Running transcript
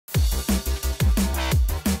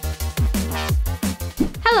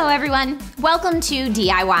Hello everyone, welcome to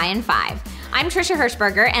DIY in 5. I'm Trisha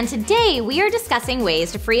Hirschberger, and today we are discussing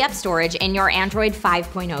ways to free up storage in your Android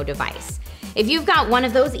 5.0 device. If you've got one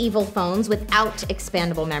of those evil phones without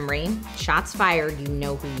expandable memory, shots fired, you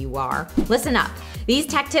know who you are. Listen up, these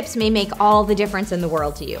tech tips may make all the difference in the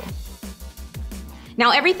world to you.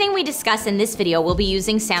 Now, everything we discuss in this video will be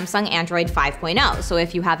using Samsung Android 5.0, so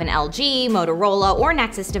if you have an LG, Motorola, or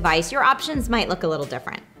Nexus device, your options might look a little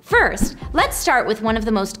different. First, let's start with one of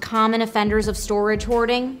the most common offenders of storage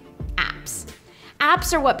hoarding: apps.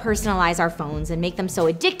 Apps are what personalize our phones and make them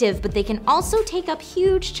so addictive, but they can also take up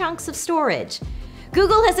huge chunks of storage.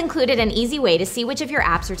 Google has included an easy way to see which of your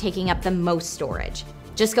apps are taking up the most storage.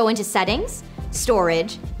 Just go into Settings,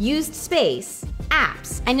 Storage, Used Space,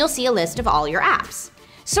 Apps, and you'll see a list of all your apps.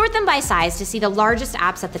 Sort them by size to see the largest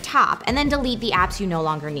apps at the top, and then delete the apps you no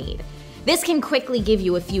longer need. This can quickly give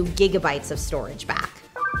you a few gigabytes of storage back.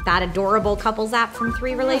 That adorable couples app from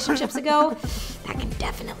 3 relationships ago? That can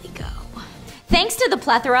definitely go. Thanks to the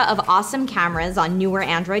plethora of awesome cameras on newer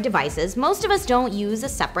Android devices, most of us don't use a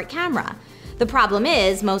separate camera. The problem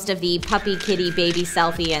is, most of the puppy, kitty, baby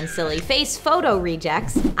selfie, and silly face photo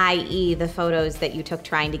rejects, i.e. the photos that you took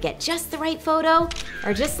trying to get just the right photo,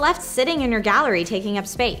 are just left sitting in your gallery taking up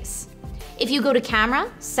space. If you go to Camera,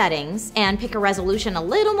 Settings, and pick a resolution a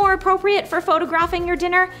little more appropriate for photographing your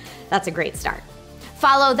dinner, that's a great start.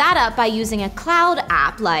 Follow that up by using a cloud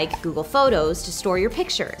app like Google Photos to store your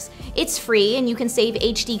pictures. It's free and you can save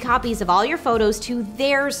HD copies of all your photos to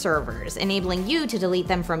their servers, enabling you to delete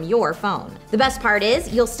them from your phone. The best part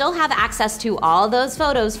is, you'll still have access to all those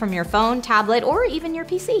photos from your phone, tablet, or even your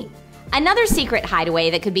PC. Another secret hideaway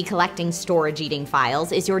that could be collecting storage-eating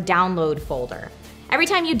files is your download folder. Every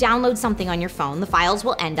time you download something on your phone, the files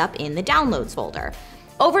will end up in the downloads folder.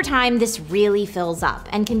 Over time, this really fills up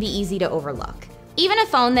and can be easy to overlook. Even a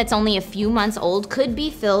phone that's only a few months old could be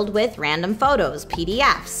filled with random photos,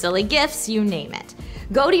 PDFs, silly GIFs, you name it.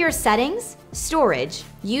 Go to your Settings, Storage,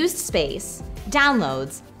 Used Space,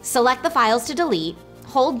 Downloads, select the files to delete,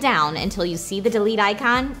 hold down until you see the delete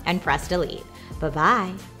icon, and press delete.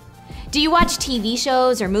 Bye-bye. Do you watch TV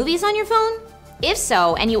shows or movies on your phone? If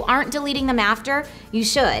so, and you aren't deleting them after, you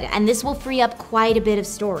should, and this will free up quite a bit of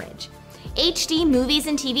storage. HD movies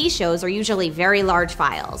and TV shows are usually very large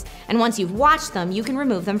files, and once you've watched them, you can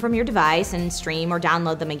remove them from your device and stream or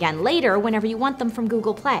download them again later whenever you want them from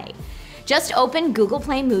Google Play. Just open Google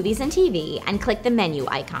Play Movies and TV and click the menu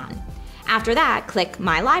icon. After that, click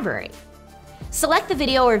My Library. Select the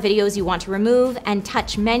video or videos you want to remove and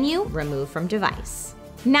touch Menu, Remove from Device.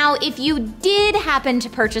 Now, if you did happen to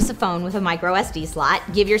purchase a phone with a micro SD slot,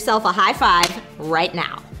 give yourself a high five right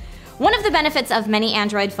now. One of the benefits of many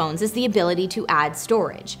Android phones is the ability to add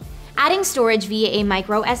storage. Adding storage via a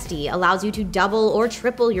micro SD allows you to double or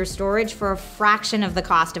triple your storage for a fraction of the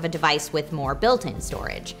cost of a device with more built-in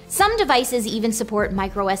storage. Some devices even support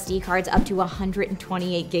micro SD cards up to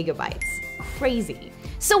 128 gigabytes. Crazy.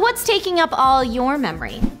 So what's taking up all your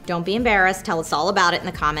memory? Don't be embarrassed, tell us all about it in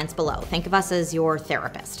the comments below. Think of us as your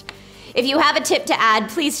therapist. If you have a tip to add,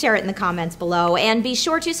 please share it in the comments below, and be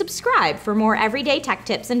sure to subscribe for more everyday tech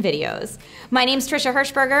tips and videos. My name's Trisha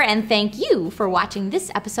Hirschberger, and thank you for watching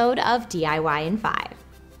this episode of DIY in 5.